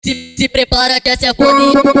Se prepara que essa é foda.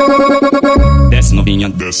 Desce novinha,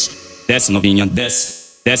 desce. Desce novinha, desce.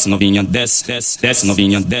 Desce novinha, desce, desce, desce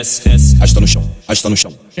novinha, desce, desce. Arrasta no chão, arrasta no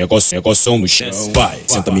chão. Regoção no chão, vai.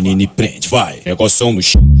 Senta menina e prende, vai. Regoção no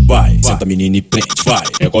chão, vai. Senta menina e prende, vai.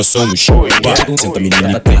 Regoção no chão, vai. Senta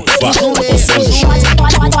menina e prende, vai. Regoção no chão.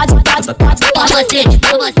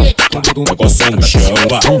 Regoção no chão,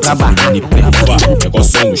 vai. Senta menina e prende, vai.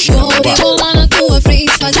 Regoção no chão, vai. Vou rebolar na tua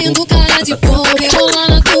frente, fazendo cara de pau. Rebolar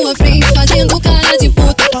na tua frente, fazendo cara de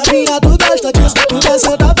puta. Novinha, tu gosta disso, tu quer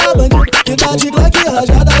sentar pra bandido. Que tá de Galack,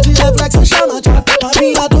 rajada de reflexo, chama tchau.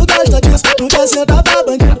 Novinha, tu gosta disso, tu quer sentar pra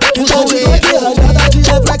bandido. Que tá de Galack, rajada de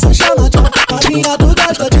reflexo, chama tchau. Novinha, tu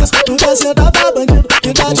gosta disso, tu quer sentar pra bandido.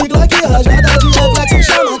 Que tá de Galack, rajada de reflexo,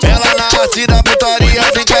 chama tchau. Ela na arte da putaria,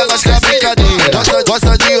 vem que ela está brincadeira.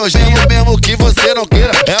 Gosta de hoje, mesmo que você não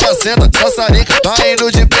queira. Ela senta, sassarica, tá indo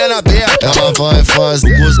de perna aberta. Ela vai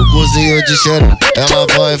fazer o cozinho de xereca. Ela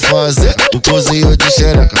vai fazer o cozinho de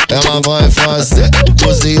xereca. Ela vai fazer o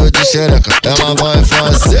cozinho de xereca. Ela vai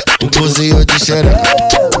fazer o cozinho de xereca.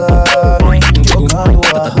 Ela vem jogando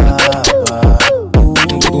a raba.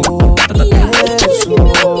 Isso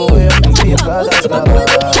é fica das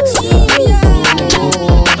galáxias.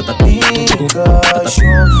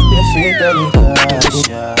 Encaixou, perfeita no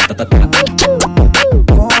encaixa.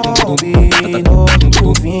 Combinou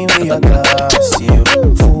o vinho e a taça.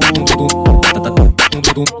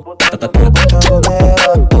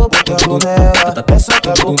 Tô botando nela, essa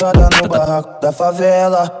cabucada no barraco da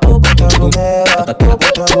favela. Tô botando nela,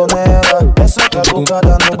 essa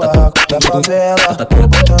cabucada no barraco da favela.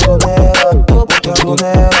 Tô botando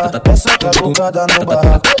nela, essa cabucada no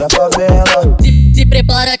barraco da favela. Se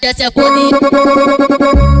prepara que essa é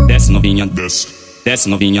foda. Desce novinha, desce. Desce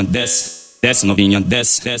novinha, desce. Desce novinha,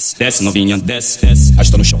 desce, desce, desce novinha, desce, desce.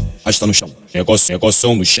 Arrasta no chão, arrasta no chão.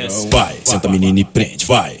 Regoção no chão, vai. Senta menina e prende,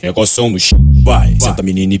 vai. Regoção no chão, vai. Senta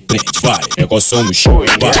menina e prende, vai. Regoção no chão,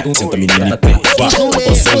 vai. Senta menina e prende, vai.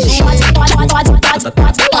 Regoção no chão.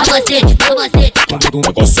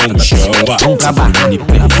 Regoção no chão, vai. Senta menina e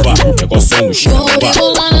prende, vai. Regoção no chão, Vou vai.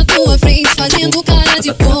 rebolar na tua frente, fazendo cara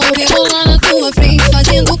de pau. Rebolar na tua frente,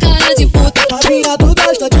 fazendo cara de puta. Novinha, tu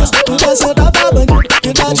gosta disso, tu quer sentar pra bandido.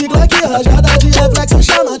 Que tá de Galack, rajada de reflexo,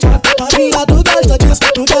 chama tchau. Novinha, tu gosta disso,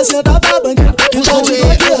 tu quer sentar pra bandido. Que tá de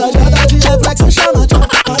Galack, rajada de reflexo, chama tchau.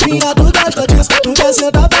 Novinha, tu gosta disso, tu quer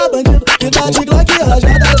sentar pra bandido. Que tá de Galack,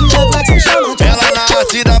 rajada de reflexo, chama tchau. Ela na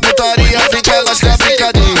arte da putaria, vem que ela está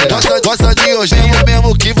brincadeira. Gosta de hoje,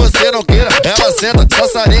 mesmo que você não queira. Ela senta,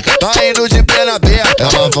 sassarica, tá indo de perna aberta.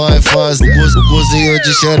 Ela vai fazer o cozinho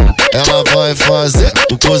de xereca. Ela vai fazer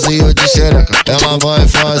o cozinho de xereca. Ela vai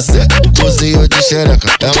fazer o cozinho de xereca.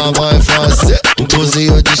 Ela vai fazer o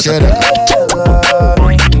cozinho de xereca. Ela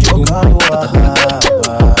vem jogando a raba.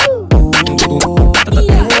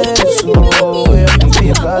 Isso é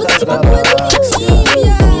fica das galáxias.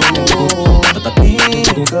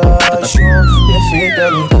 Encaixou, perfeita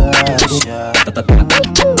no encaixa.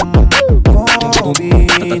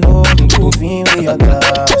 Combinou o vinho e a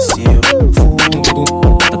taça.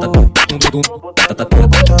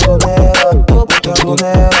 Tô botando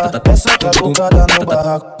nela, essa cabucada no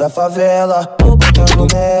barraco da favela. Tô botando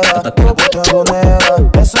nela,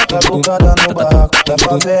 essa cabucada no barraco da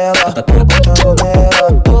favela.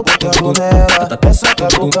 Tô botando nela, essa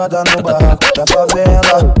cabucada no barraco da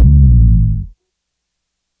favela.